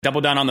Double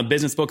down on the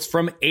business books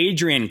from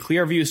Adrian,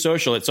 Clearview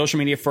Social. It's social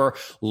media for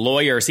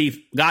lawyers.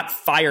 He got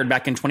fired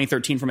back in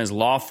 2013 from his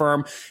law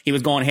firm. He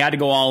had to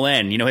go all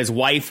in. His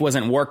wife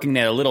wasn't working.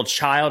 They had a little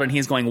child, and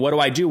he's going, what do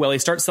I do? Well, he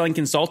starts selling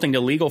consulting to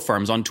legal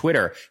firms on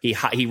Twitter. He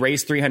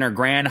raised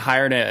 $300,000,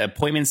 hired an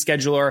appointment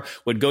scheduler,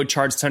 would go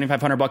charge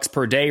 $7,500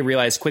 per day,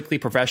 realized quickly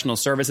professional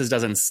services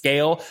doesn't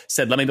scale,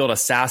 said, let me build a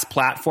SaaS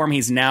platform.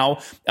 He's now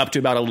up to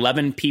about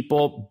 11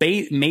 people,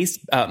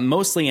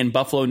 mostly in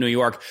Buffalo, New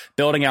York,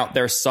 building out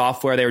their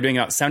software. They were doing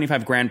about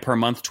 $75,000 per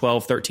month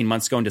 12, 13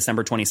 months ago in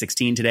December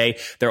 2016. Today,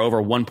 they're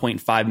over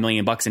 $1.5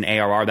 million in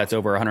ARR. That's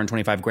over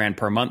 $125,000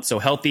 per month. So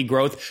healthy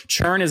growth.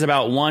 Churn is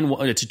about 1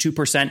 to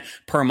 2%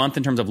 per month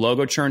in terms of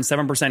logo churn,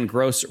 7%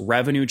 gross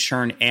revenue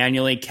churn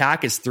annually.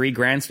 CAC is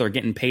 $3,000. So they're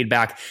getting paid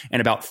back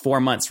in about 4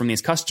 months from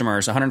these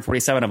customers,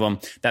 147 of them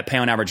that pay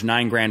on average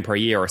 $9,000 per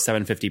year or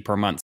 $750 per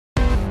month.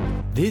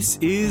 This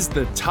is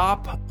the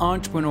Top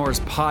Entrepreneurs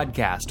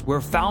Podcast, where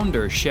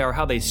founders share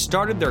how they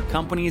started their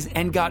companies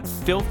and got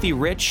filthy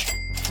rich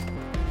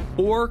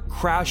or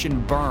crash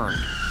and burn.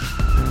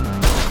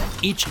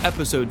 Each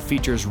episode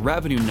features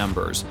revenue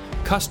numbers,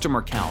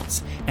 customer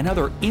counts, and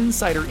other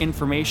insider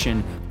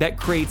information that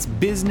creates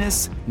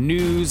business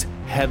news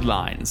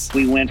headlines.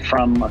 We went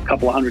from a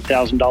couple of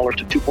 $100,000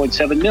 to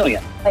 $2.7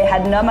 million. I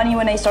had no money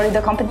when I started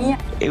the company.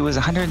 It was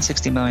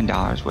 $160 million,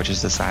 which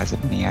is the size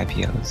of many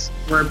IPOs.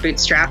 We're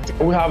bootstrapped.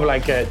 We have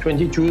like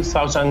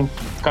 22,000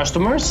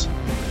 customers.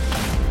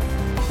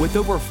 With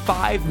over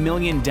 5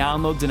 million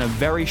downloads in a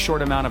very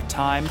short amount of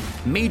time,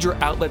 major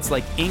outlets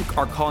like Inc.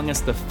 are calling us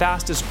the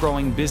fastest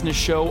growing business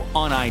show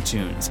on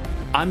iTunes.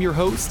 I'm your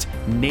host,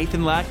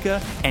 Nathan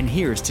Latka, and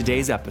here's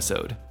today's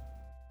episode.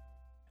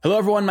 Hello,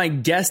 everyone. My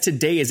guest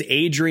today is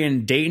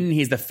Adrian Dayton.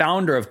 He's the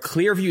founder of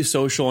Clearview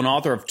Social and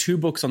author of 2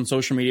 books on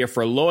social media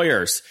for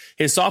lawyers.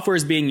 His software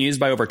is being used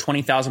by over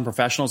 20,000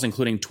 professionals,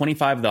 including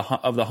 25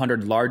 of the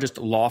 100 largest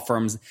law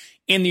firms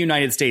in the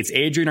United States.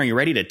 Adrian, are you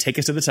ready to take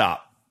us to the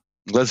top?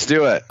 Let's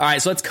do it. All right,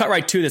 so let's cut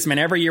right to this, man.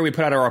 Every year we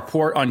put out a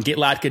report on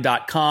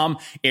getlatka.com.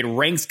 It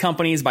ranks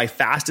companies by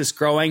fastest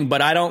growing,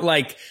 but I don't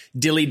like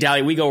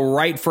dilly-dally. We go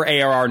right for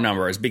ARR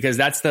numbers because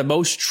that's the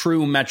most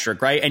true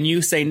metric, right? And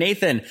you say,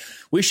 Nathan,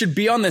 we should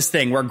be on this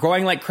thing. We're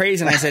growing like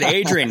crazy. And I said,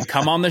 Adrian,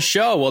 come on the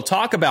show. We'll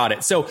talk about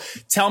it. So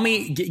tell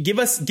me, give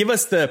us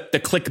the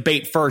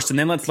clickbait first, and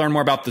then let's learn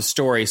more about the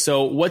story.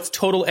 So what's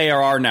total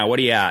ARR now? What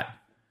are you at?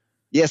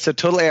 Yeah, so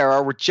total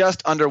ARR, we're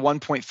just under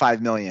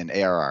 1.5 million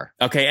ARR.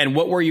 Okay, and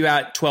what were you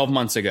at 12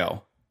 months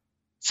ago?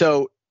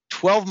 So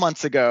 12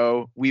 months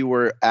ago, we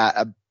were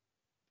at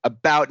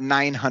about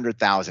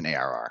 900,000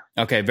 ARR.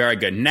 Okay, very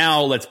good.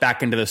 Now let's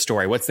back into the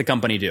story. What's the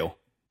company do?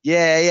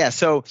 Yeah.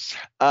 So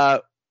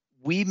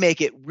we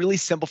make it really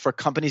simple for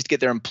companies to get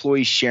their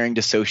employees sharing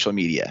to social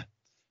media.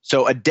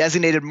 So a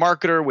designated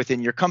marketer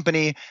within your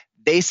company,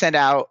 they send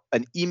out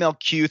an email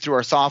queue through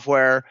our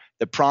software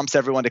that prompts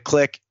everyone to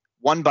click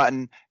one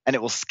button, and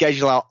it will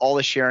schedule out all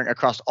the sharing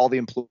across all the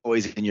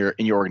employees in your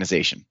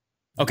organization.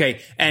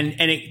 Okay, and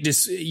it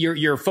just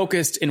you're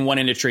focused in one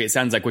industry, it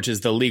sounds like, which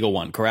is the legal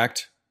one,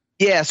 correct?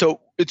 Yeah,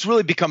 so it's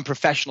really become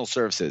professional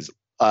services,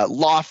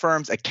 law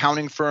firms,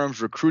 accounting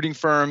firms, recruiting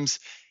firms,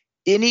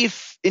 any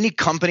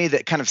company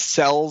that kind of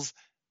sells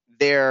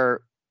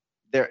their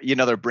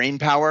brain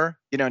power,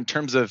 in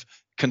terms of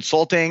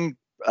consulting,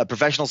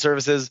 professional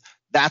services.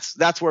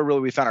 That's where really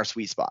we found our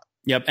sweet spot.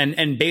 Yep.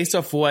 And based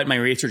off what my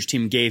research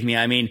team gave me,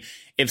 I mean,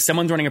 if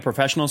someone's running a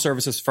professional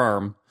services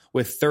firm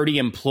with 30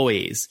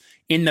 employees,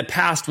 in the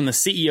past, when the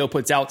CEO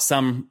puts out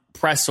some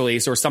press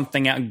release or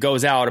something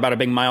goes out about a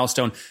big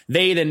milestone,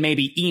 they then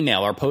maybe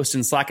email or post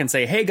in Slack and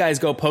say, hey guys,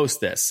 go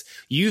post this.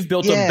 You've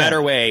built a better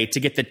way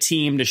to get the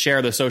team to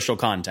share the social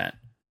content.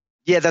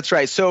 Yeah, that's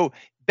right. So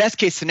best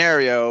case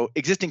scenario,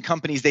 existing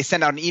companies, they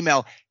send out an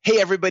email. Hey,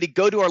 everybody,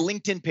 go to our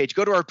LinkedIn page,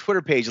 go to our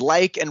Twitter page,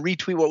 like and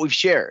retweet what we've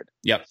shared.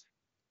 Yep.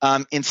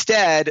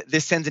 Instead,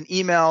 this sends an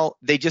email.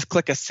 They just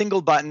click a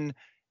single button.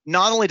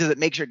 Not only does it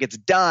make sure it gets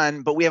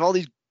done, but we have all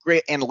these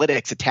great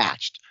analytics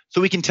attached. So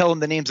we can tell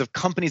them the names of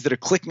companies that are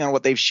clicking on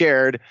what they've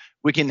shared.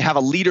 We can have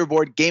a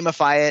leaderboard,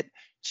 gamify it.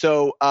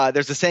 So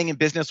there's a saying in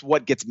business,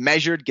 what gets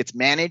measured gets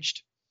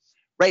managed.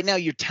 Right now,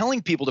 you're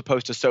telling people to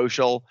post to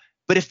social,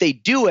 but if they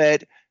do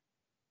it,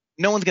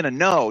 no one's going to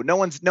know. No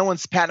one's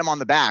patting them on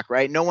the back,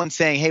 right? No one's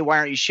saying, hey, why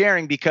aren't you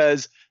sharing?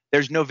 Because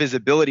there's no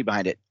visibility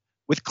behind it.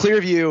 With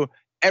Clearview,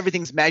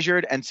 everything's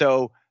measured. And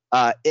so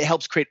it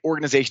helps create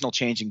organizational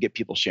change and get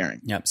people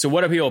sharing. Yeah. So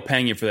what are people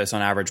paying you for this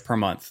on average per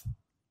month?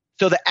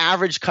 So the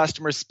average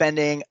customer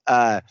spending,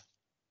 the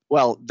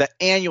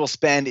annual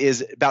spend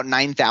is about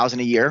 $9,000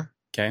 a year.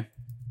 Okay.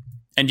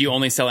 And do you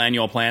only sell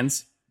annual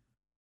plans?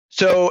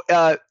 So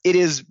it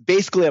is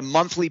basically a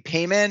monthly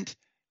payment,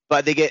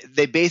 but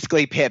they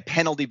basically pay a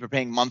penalty for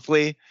paying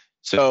monthly.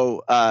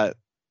 So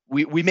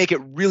we make it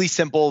really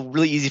simple,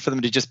 really easy for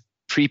them to just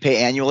prepay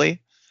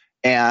annually.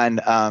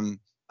 And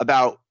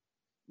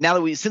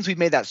since we've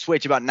made that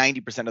switch, about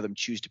 90% of them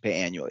choose to pay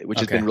annually, which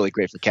has been really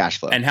great for cash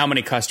flow. And how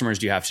many customers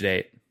do you have to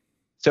date?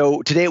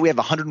 So today we have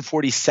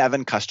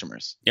 147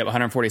 customers. Yep,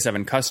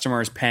 147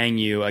 customers paying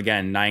you,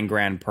 again,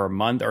 $9,000 per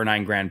month or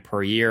 $9,000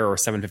 per year or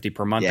 $750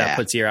 per month. Yeah. That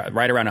puts you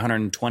right around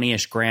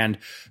 120-ish grand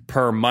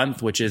per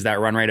month, which is that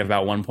run rate of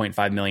about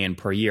 1.5 million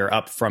per year,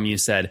 up from, you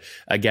said,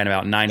 again,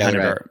 about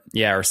 900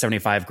 right. or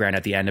 75 grand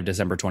at the end of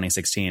December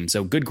 2016.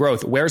 So good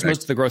growth. Where's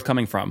most of the growth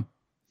coming from?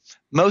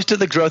 Most of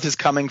the growth is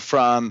coming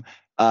from,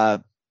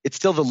 it's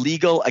still the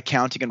legal,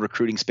 accounting, and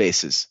recruiting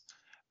spaces.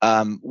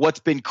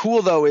 What's been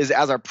cool though is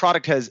as our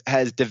product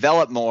has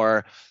developed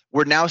more,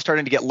 we're now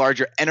starting to get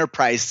larger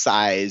enterprise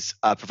size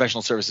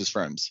professional services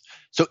firms.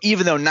 So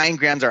even though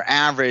 $9,000 our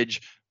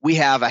average, we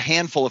have a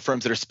handful of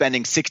firms that are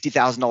spending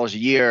 $60,000 a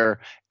year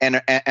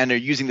and are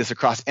using this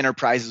across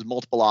enterprises,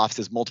 multiple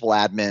offices, multiple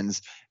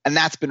admins, and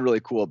that's been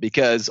really cool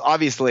because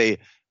obviously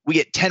we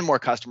get 10 more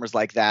customers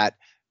like that,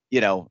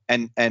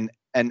 and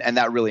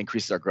that really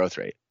increases our growth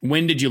rate.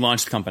 When did you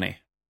launch the company?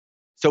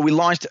 So we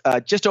launched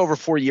just over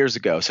 4 years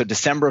ago, so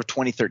December of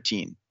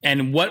 2013.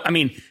 And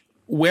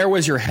where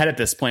was your head at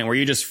this point? Were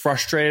you just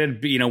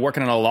frustrated,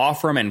 working in a law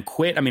firm and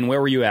quit? Where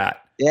were you at?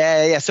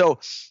 Yeah. So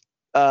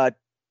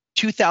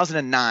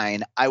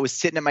 2009, I was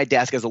sitting at my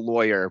desk as a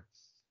lawyer,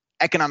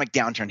 economic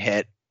downturn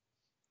hit.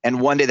 And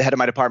one day the head of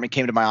my department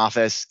came to my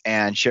office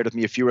and shared with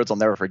me a few words I'll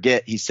never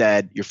forget. He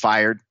said, "You're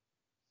fired."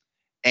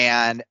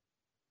 And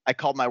I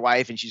called my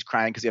wife and she's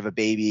crying because we have a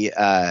baby.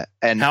 How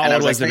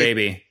old was the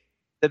baby?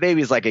 The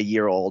baby is like a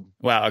year old.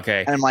 Wow.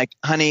 Okay. And I'm like,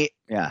 "Honey,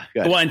 yeah,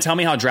 good." Well, and tell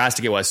me how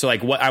drastic it was. So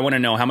what I want to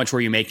know, how much were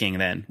you making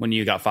then when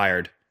you got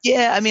fired?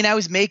 Yeah. I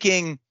was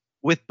making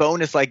with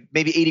bonus, like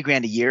maybe 80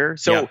 grand a year.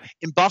 So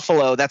in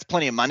Buffalo, that's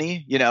plenty of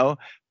money,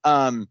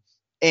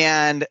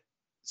 and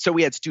so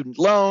we had student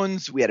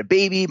loans, we had a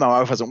baby, my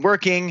wife wasn't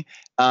working.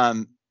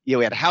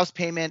 We had a house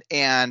payment,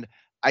 and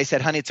I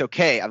said, "Honey, it's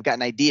okay. I've got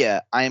an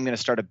idea. I am going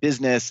to start a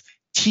business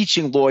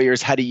teaching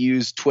lawyers how to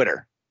use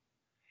Twitter."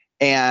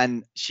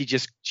 And she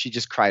just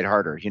cried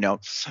harder,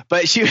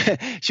 but she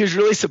was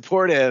really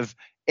supportive.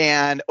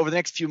 And over the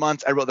next few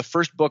months, I wrote the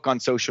first book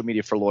on social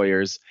media for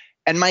lawyers,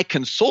 and my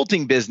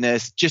consulting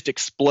business just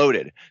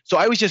exploded. So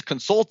I was just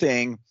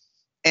consulting,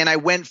 and I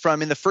went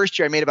from, in the first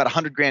year, I made about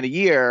 100 grand a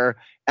year,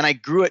 and I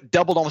grew it,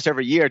 doubled almost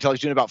every year until I was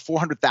doing about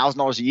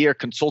 $400,000 a year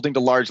consulting to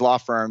large law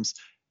firms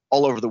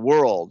all over the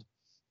world.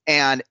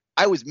 And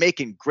I was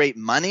making great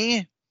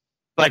money.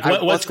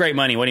 But what's great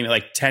money? What do you mean,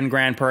 like 10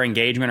 grand per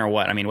engagement or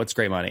what? What's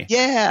great money?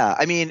 Yeah.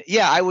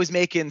 I was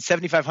making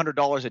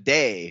 $7,500 a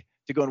day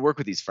to go and work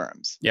with these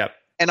firms. Yep.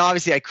 And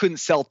obviously I couldn't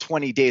sell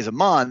 20 days a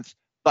month,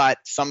 but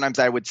sometimes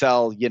I would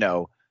sell,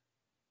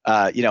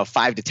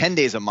 5 to 10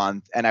 days a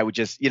month. And I would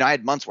just, I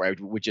had months where I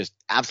would just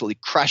absolutely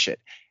crush it.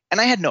 And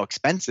I had no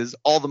expenses.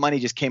 All the money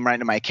just came right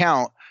into my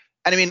account.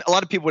 And a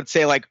lot of people would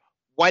say, like,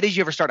 "Why did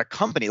you ever start a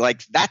company?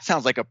 Like, that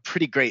sounds like a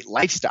pretty great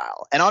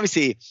lifestyle." And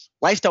obviously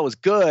lifestyle was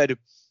good,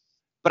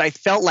 but I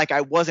felt like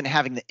I wasn't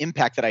having the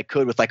impact that I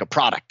could with like a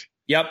product.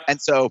 Yep. And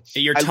so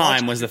your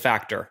time was the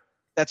factor.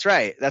 That's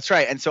right.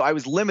 And so I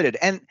was limited.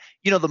 And,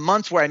 the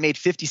months where I made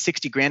 50,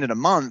 60 grand in a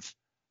month,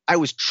 I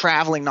was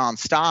traveling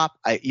nonstop.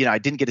 I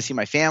didn't get to see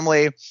my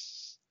family.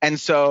 And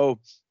so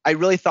I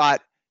really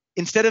thought,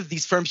 instead of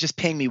these firms just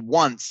paying me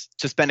once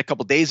to spend a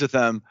couple days with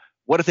them,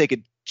 what if they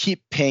could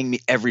keep paying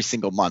me every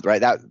single month, right?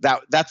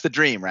 That's the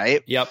dream,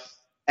 right? Yep.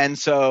 And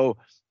so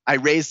I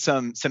raised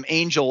some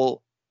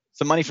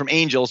money from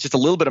angels, just a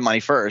little bit of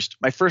money first.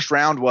 My first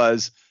round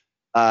was,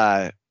 it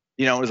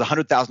was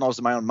 $100,000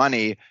 of my own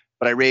money,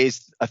 but I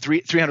raised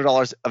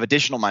 $300 of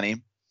additional money.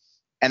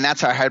 And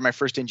that's how I hired my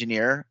first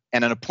engineer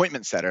and an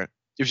appointment setter. It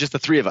was just the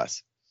three of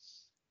us.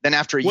 Then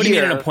after a year. What do you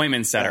mean an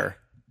appointment setter?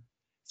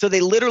 So they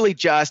literally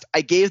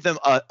I gave them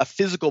a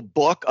physical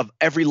book of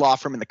every law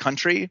firm in the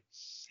country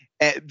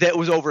that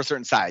was over a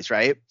certain size,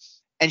 right?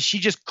 And she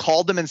just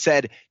called them and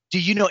said, "Do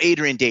you know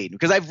Adrian Dayton?"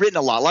 Because I've written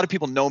a lot. A lot of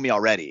people know me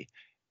already.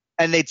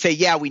 And they'd say,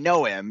 "Yeah, we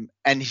know him."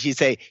 And she'd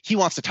say, "He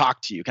wants to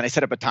talk to you. Can I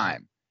set up a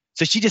time?"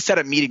 So she just set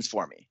up meetings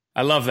for me.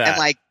 I love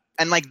that.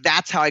 And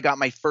that's how I got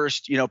my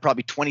first,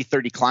 probably 20,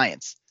 30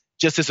 clients.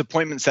 Just this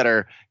appointment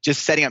setter,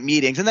 just setting up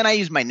meetings. And then I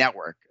used my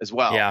network as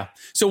well. Yeah.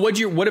 So what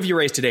have you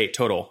raised to date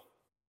total?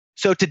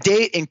 So to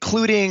date,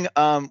 including,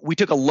 we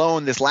took a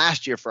loan this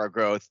last year for our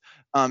growth,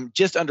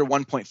 just under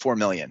 1.4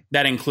 million.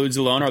 That includes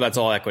the loan, or that's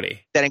all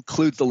equity? That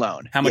includes the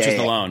loan. How much is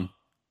the loan?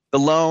 The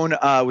loan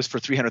was for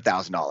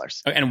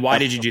 $300,000. And why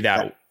did you do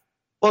that?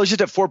 Well, it was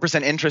just at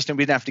 4% interest, and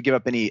we didn't have to give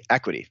up any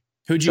equity.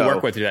 Who'd you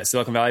work with through that?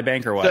 Silicon Valley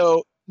Bank or what?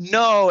 So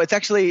no, it's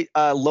actually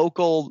a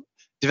local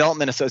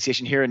development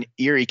association here in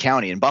Erie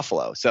County in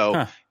Buffalo.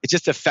 So it's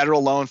just a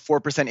federal loan,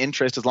 4%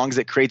 interest. As long as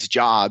it creates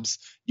jobs,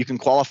 you can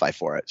qualify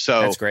for it.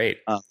 So that's great.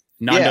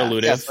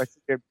 Non-dilutive.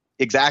 So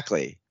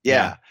exactly.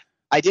 Yeah.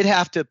 I did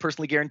have to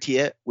personally guarantee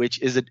it, which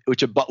is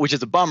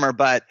a bummer.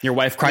 But your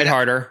wife cried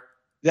harder.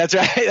 That's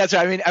right. That's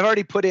right. I've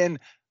already put in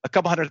a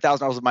couple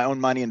 $100,000 of my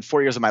own money and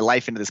 4 years of my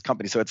life into this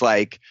company. So it's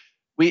like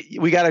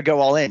we got to go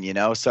all in,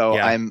 So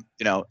I'm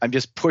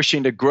just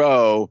pushing to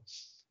grow,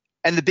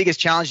 and the biggest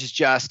challenge is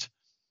just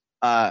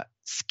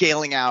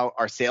scaling out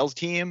our sales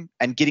team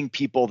and getting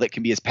people that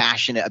can be as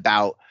passionate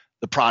about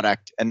the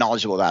product and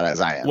knowledgeable about it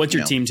as I am. What's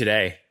your team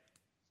today?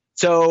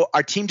 So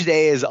our team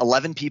today is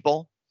 11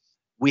 people.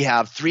 We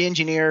have 3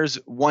 engineers,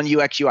 1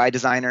 UX UI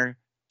designer,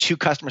 2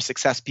 customer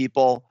success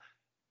people,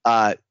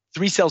 3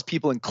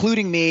 salespeople,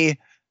 including me,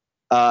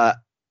 an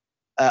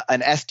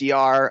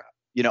SDR,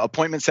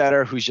 appointment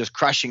setter who's just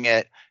crushing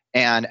it,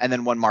 and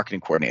then 1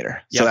 marketing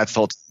coordinator. Yep. So that's the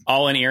whole team.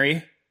 All in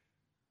Erie?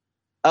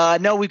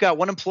 No, we've got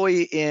 1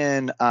 employee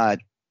in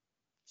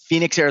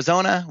Phoenix,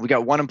 Arizona. We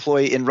got 1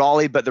 employee in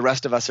Raleigh, but the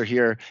rest of us are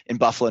here in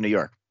Buffalo, New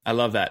York. I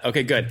love that.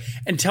 Okay, good.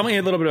 And tell me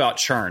a little bit about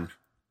churn.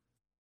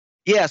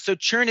 Yeah, so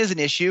churn is an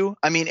issue.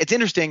 I mean, it's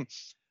interesting.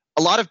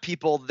 A lot of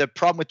people, the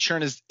problem with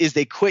churn is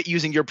they quit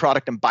using your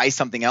product and buy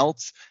something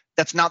else.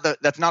 That's not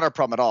our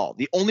problem at all.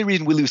 The only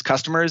reason we lose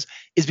customers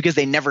is because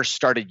they never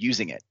started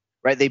using it,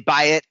 right? They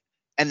buy it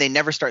and they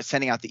never start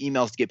sending out the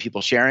emails to get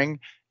people sharing.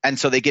 And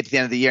so they get to the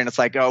end of the year and it's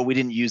like, oh, we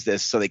didn't use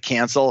this, so they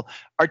cancel.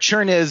 Our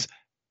churn is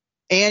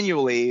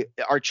annually,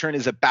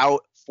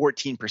 about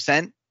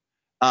 14%.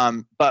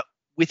 But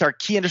with our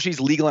key industries,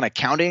 legal and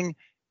accounting,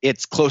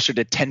 it's closer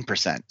to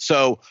 10%.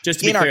 So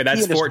just to be clear,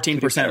 that's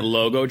 14%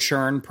 logo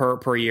churn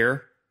per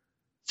year.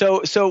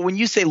 So when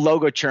you say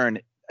logo churn,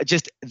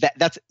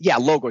 that's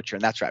logo churn.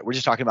 That's right. We're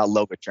just talking about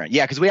logo churn.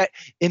 Yeah, because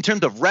in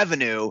terms of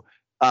revenue,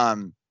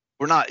 we're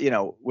not,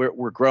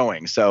 we're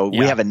growing. So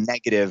we have a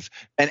negative,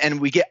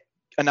 and we get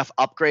enough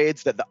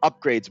upgrades that the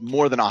upgrades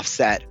more than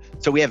offset.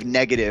 So we have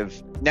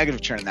negative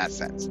churn in that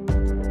sense.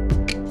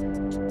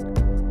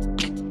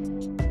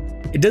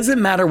 It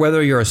doesn't matter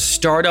whether you're a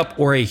startup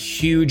or a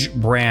huge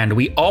brand.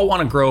 We all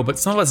want to grow, but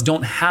some of us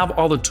don't have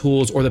all the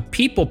tools or the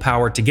people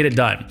power to get it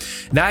done.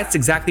 That's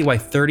exactly why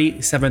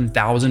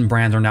 37,000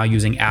 brands are now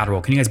using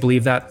Adroll. Can you guys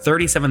believe that?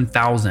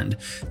 37,000.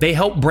 They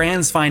help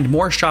brands find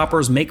more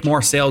shoppers, make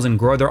more sales, and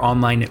grow their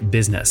online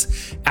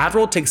business.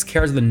 Adroll takes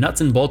care of the nuts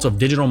and bolts of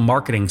digital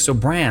marketing, so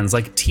brands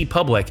like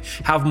TeePublic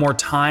have more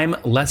time,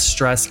 less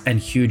stress, and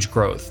huge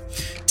growth.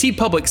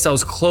 TeePublic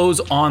sells clothes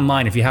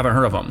online, if you haven't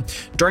heard of them.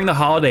 During the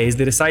holidays,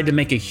 they decided to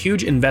make a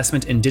huge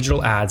investment in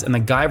digital ads, and the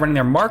guy running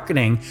their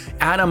marketing,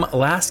 Adam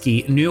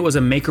Lasky, knew it was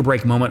a make or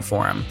break moment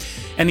for him.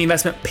 And the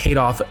investment paid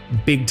off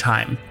big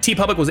time.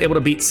 TeePublic was able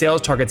to beat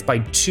sales targets by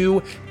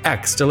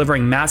 2x,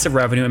 delivering massive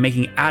revenue and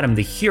making Adam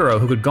the hero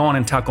who could go on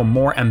and tackle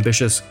more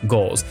ambitious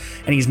goals.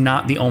 And he's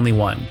not the only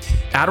one.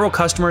 Adroll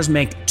customers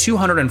make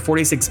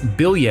 $246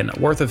 billion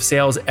worth of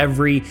sales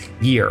every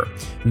year.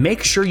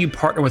 Make sure you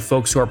partner with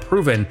folks who are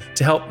proven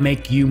to help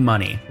make you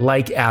money,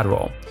 like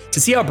Adroll. To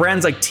see how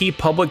brands like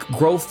TeePublic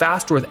grow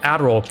faster with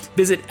Adroll,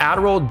 visit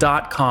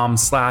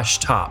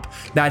adroll.com/top.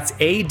 That's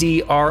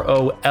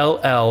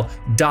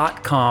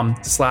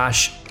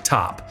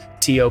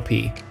ADROLL.com/top. TOP.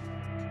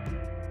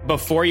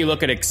 Before you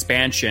look at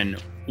expansion,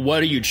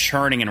 what are you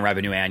churning in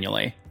revenue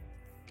annually?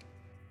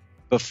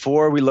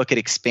 Before we look at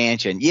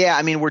expansion,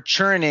 we're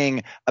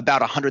churning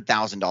about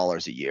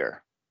 $100,000 a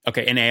year.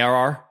 Okay, in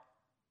ARR?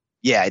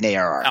 Yeah, in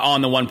ARR.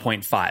 On the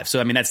 1.5.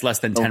 So, that's less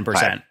than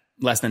 10%.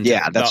 Less than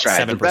that's right.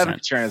 7%. The revenue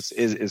churn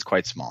is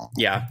quite small.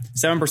 Yeah,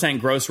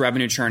 7% gross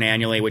revenue churn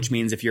annually, which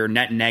means if you're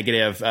net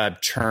negative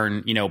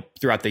churn,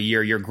 throughout the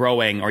year, you're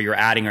growing or you're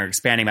adding or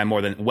expanding by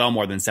more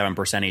than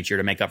 7% each year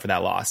to make up for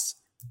that loss.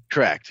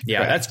 Correct. Yeah,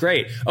 correct. That's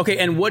great. Okay,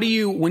 and when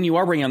you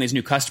are bringing on these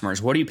new customers,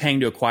 what are you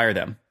paying to acquire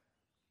them?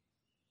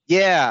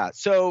 Yeah,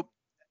 so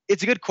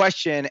it's a good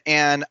question,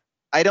 and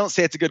I don't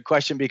say it's a good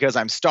question because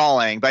I'm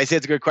stalling, but I say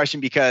it's a good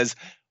question because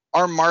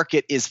our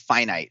market is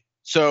finite.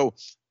 So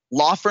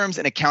law firms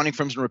and accounting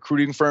firms and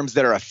recruiting firms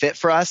that are a fit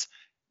for us,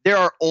 there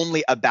are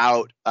only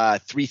about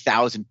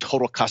 3,000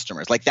 total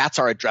customers. Like that's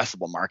our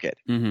addressable market.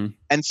 Mm-hmm.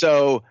 And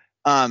so,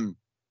 when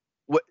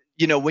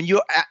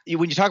you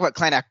talk about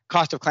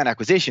cost of client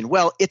acquisition,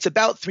 well, it's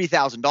about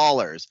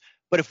 $3,000.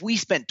 But if we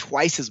spent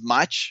twice as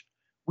much,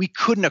 we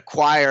couldn't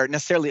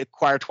necessarily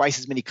acquire twice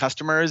as many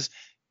customers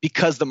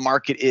because the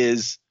market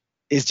is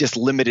just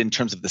limited in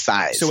terms of the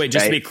size. So wait,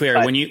 just to be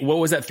clear, what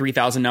was that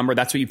 3,000 number?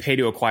 That's what you pay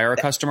to acquire a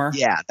customer?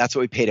 Yeah, that's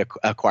what we pay to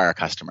acquire a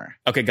customer.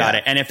 Okay, got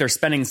it. And if they're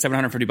spending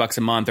 $750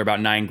 a month or about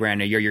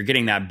 $9,000 a year, you're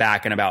getting that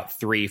back in about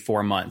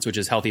 3-4 months, which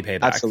is healthy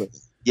payback. Absolutely.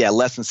 Yeah,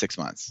 less than 6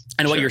 months.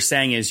 And what you're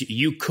saying is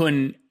you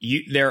couldn't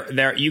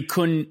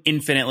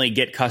infinitely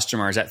get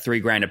customers at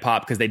 $3,000 a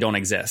pop because they don't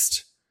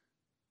exist.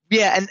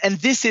 Yeah, and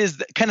this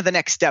is kind of the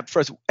next step for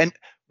us. And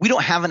we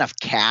don't have enough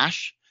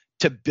cash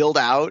to build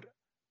out.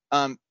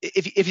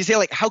 If you say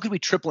like, how could we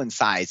triple in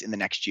size in the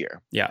next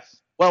year? Yeah.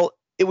 Well,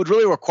 it would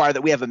really require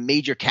that we have a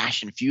major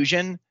cash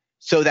infusion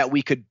so that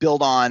we could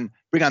bring on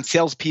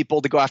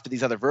salespeople to go after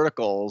these other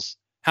verticals.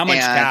 How much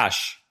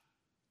cash?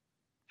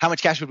 How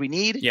much cash would we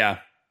need? Yeah.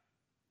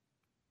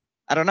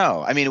 I don't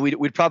know. I mean,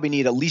 we'd probably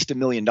need at least $1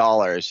 million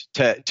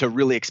to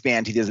really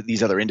expand to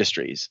these other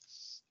industries.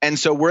 And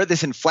so we're at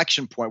this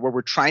inflection point where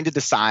we're trying to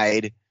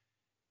decide.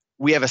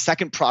 We have a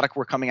second product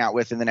we're coming out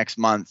with in the next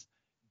month.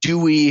 Do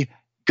we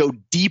go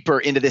deeper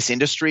into this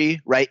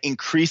industry, right?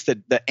 Increase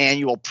the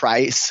annual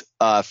price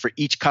for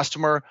each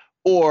customer,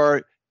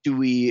 or do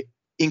we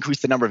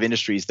increase the number of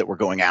industries that we're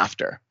going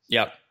after?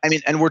 Yep. I mean,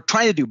 and we're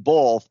trying to do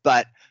both,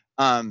 but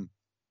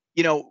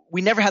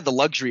we never had the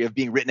luxury of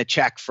being written a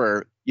check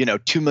for,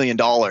 $2 million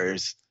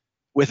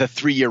with a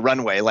 3-year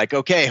runway. Like,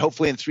 okay,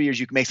 hopefully in 3 years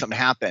you can make something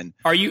happen.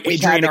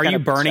 Adrian, are you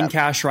burning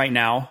cash right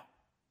now?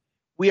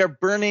 We are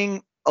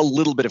burning a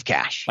little bit of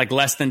cash. Like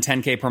less than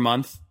 10K per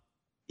month?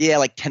 Yeah,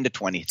 like 10 to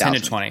 20. 10 to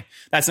 20.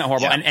 That's not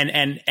horrible.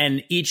 Yeah.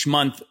 And each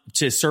month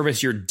to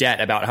service your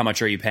debt, about how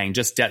much are you paying?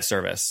 Just debt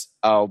service?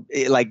 Oh,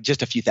 like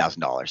just a few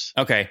 $1,000s.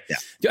 Okay. Yeah.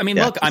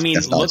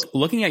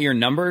 Looking at your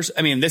numbers,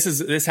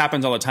 this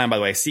happens all the time, by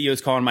the way.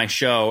 CEOs call on my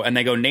show and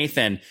they go,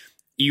 Nathan,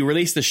 you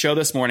released the show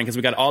this morning because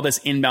we got all this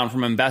inbound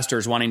from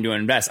investors wanting to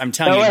invest. I'm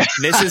telling you,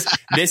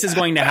 this is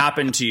going to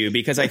happen to you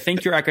because I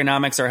think your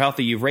economics are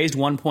healthy. You've raised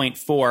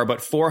 1.4, but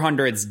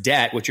 400's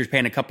debt, which you're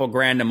paying a couple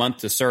grand a month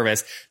to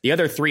service. The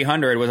other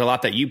 300 was a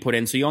lot that you put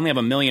in. So you only have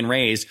 $1 million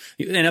raised.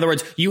 In other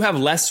words, you have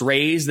less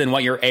raised than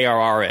what your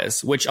ARR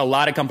is, which a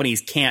lot of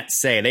companies can't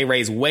say. They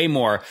raise way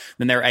more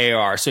than their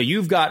ARR. So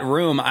you've got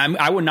room.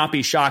 I would not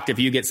be shocked if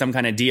you get some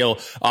kind of deal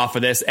off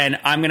of this. And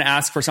I'm going to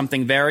ask for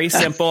something very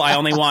simple. I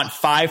only want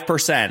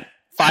 5%. 5%.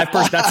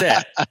 That's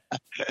it.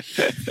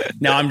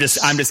 No, I'm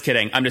just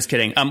kidding.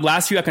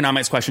 Last few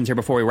economics questions here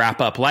before we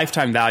wrap up.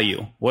 Lifetime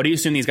value. What do you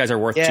assume these guys are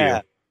worth to you?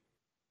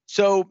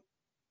 So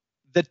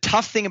the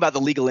tough thing about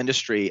the legal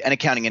industry and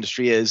accounting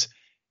industry is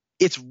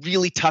it's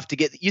really tough to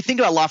get. You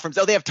think about law firms,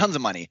 they have tons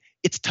of money.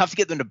 It's tough to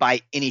get them to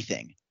buy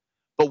anything.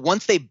 But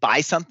once they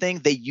buy something,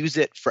 they use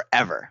it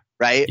forever,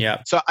 right?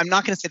 Yeah. So I'm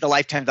not going to say the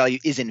lifetime value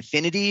is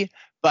infinity,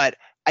 but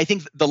I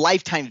think the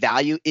lifetime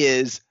value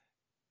is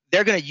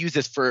they're going to use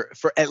this for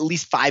at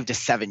least 5 to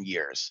 7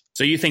 years.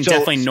 So you think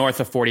definitely north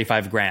of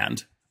 45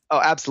 grand?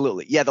 Oh,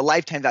 absolutely. Yeah. The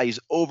lifetime value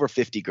is over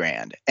 50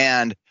 grand.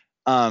 And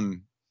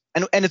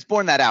it's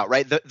borne that out,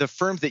 right? The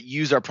firms that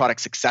use our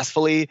product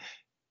successfully,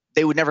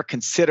 they would never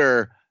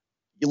consider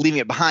leaving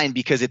it behind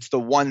because it's the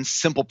one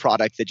simple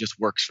product that just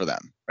works for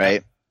them,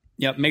 right?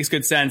 Yep. Makes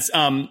good sense.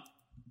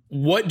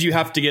 What do you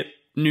have to get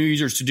new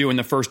users to do in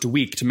the first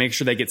week to make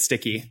sure they get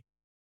sticky?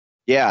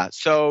 Yeah.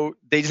 So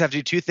they just have to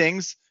do 2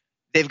 things.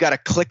 They've got to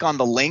click on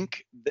the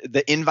link,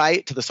 the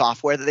invite to the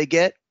software that they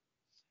get,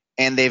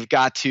 and they've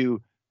got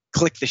to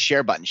click the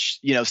share button,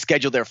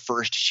 schedule their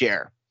first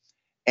share.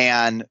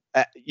 And,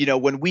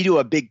 when we do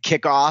a big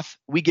kickoff,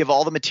 we give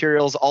all the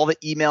materials, all the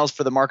emails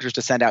for the marketers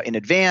to send out in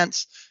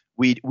advance.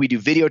 We do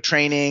video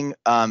training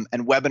and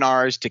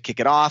webinars to kick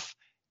it off.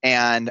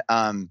 And,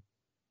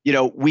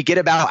 we get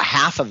about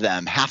half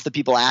the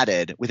people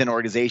added within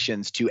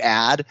organizations to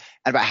add,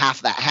 and about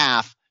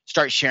half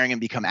start sharing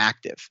and become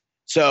active.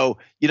 So,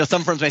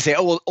 some firms may say,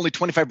 oh, well, only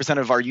 25%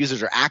 of our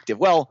users are active.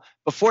 Well,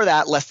 before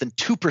that, less than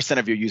 2%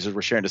 of your users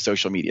were sharing to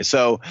social media.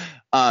 So,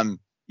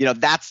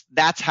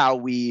 that's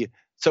how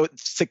so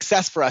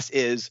success for us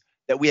is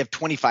that we have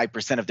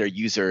 25% of their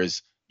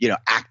users,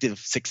 active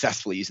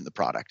successfully using the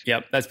product.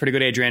 Yep. That's pretty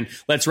good, Adrian.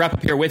 Let's wrap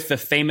up here with the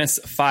famous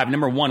 5.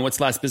 Number 1, what's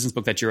the last business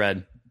book that you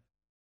read?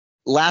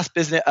 Last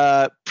Business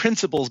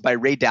Principles by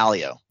Ray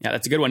Dalio. Yeah,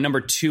 that's a good one.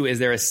 Number 2, is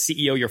there a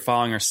CEO you're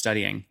following or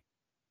studying?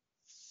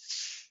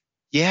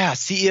 Yeah,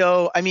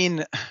 CEO. I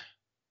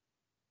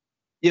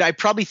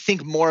probably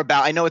think more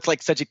about, I know it's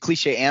like such a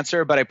cliche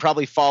answer, but I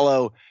probably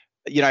follow,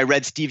 I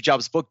read Steve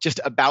Jobs' book just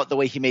about the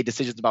way he made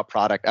decisions about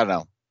product. I don't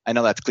know. I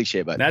know that's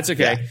cliche, but that's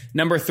okay. Yeah.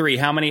 Number 3,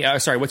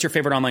 what's your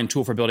favorite online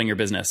tool for building your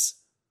business?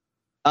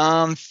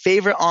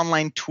 Favorite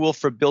online tool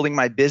for building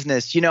my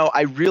business.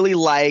 I really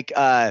like,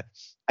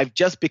 I've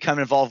just become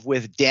involved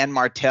with Dan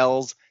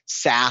Martell's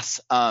SaaS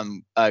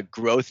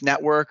growth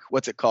network.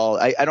 What's it called?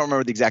 I don't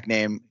remember the exact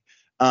name.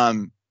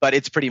 But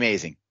it's pretty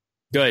amazing.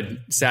 Good.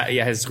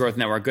 Yeah, his growth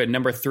network. Good.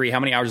 Number 3, how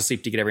many hours of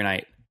sleep do you get every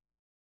night?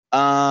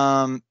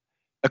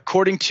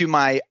 According to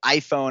my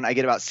iPhone, I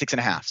get about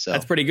 6.5. So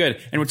that's pretty good.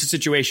 And what's the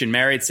situation?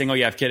 Married, single,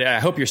 you have kid? I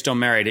hope you're still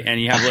married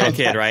and you have a little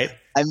kid, right?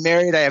 I'm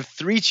married. I have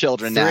 3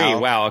 children now. 3.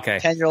 Wow. Okay.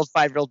 10-year-old,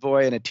 5-year-old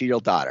boy, and a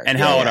 2-year-old daughter. And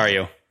how old are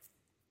you?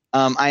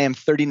 I am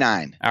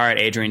 39. All right,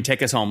 Adrian,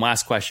 take us home.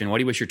 Last question. What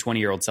do you wish your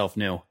 20-year-old self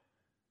knew?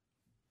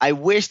 I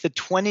wish the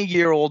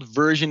 20-year-old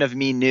version of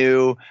me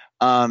knew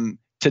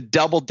to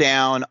double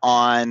down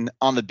on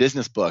the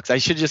business books. I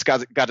should have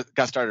just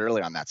got started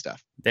early on that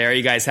stuff. There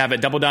you guys have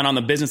it. Double down on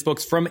the business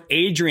books from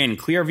Adrian,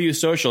 Clearview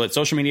Social. It's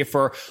social media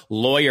for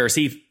lawyers.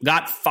 He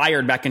got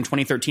fired back in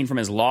 2013 from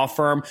his law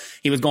firm.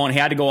 He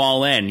had to go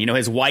all in.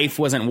 His wife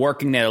wasn't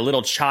working. They had a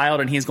little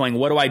child and he's going,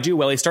 what do I do?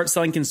 Well, he starts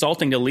selling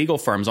consulting to legal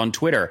firms on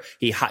Twitter.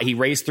 He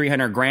raised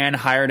 300 grand,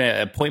 hired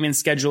an appointment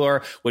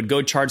scheduler, would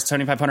go charge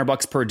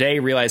 $7,500 per day,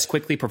 realized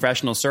quickly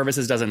professional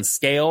services doesn't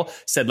scale,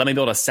 said, let me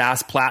build a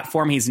SaaS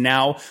platform. He's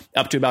now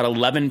up to about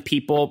 11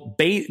 people,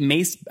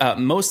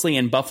 mostly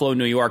in Buffalo,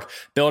 New York,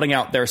 building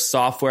out their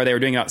software. They were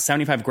doing about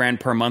 75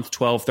 grand per month,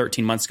 12,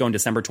 13 months ago in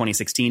December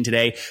 2016.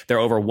 Today, they're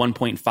over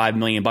 1.5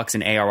 million bucks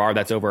in ARR.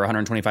 That's over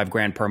 125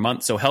 grand per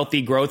month. So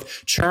healthy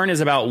growth. Churn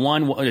is about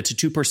 1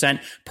 to 2%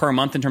 per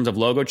month in terms of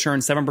logo churn,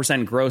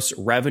 7% gross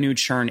revenue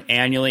churn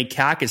annually.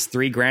 CAC is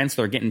 3 grand.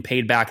 So they're getting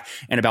paid back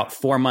in about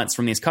 4 months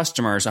from these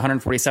customers,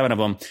 147 of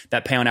them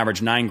that pay on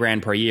average 9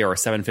 grand per year or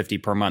 750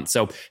 per month.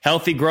 So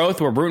healthy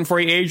growth. We're rooting for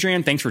you,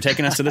 Adrian. Thanks for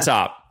taking us to the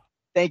top.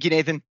 Thank you,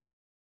 Nathan.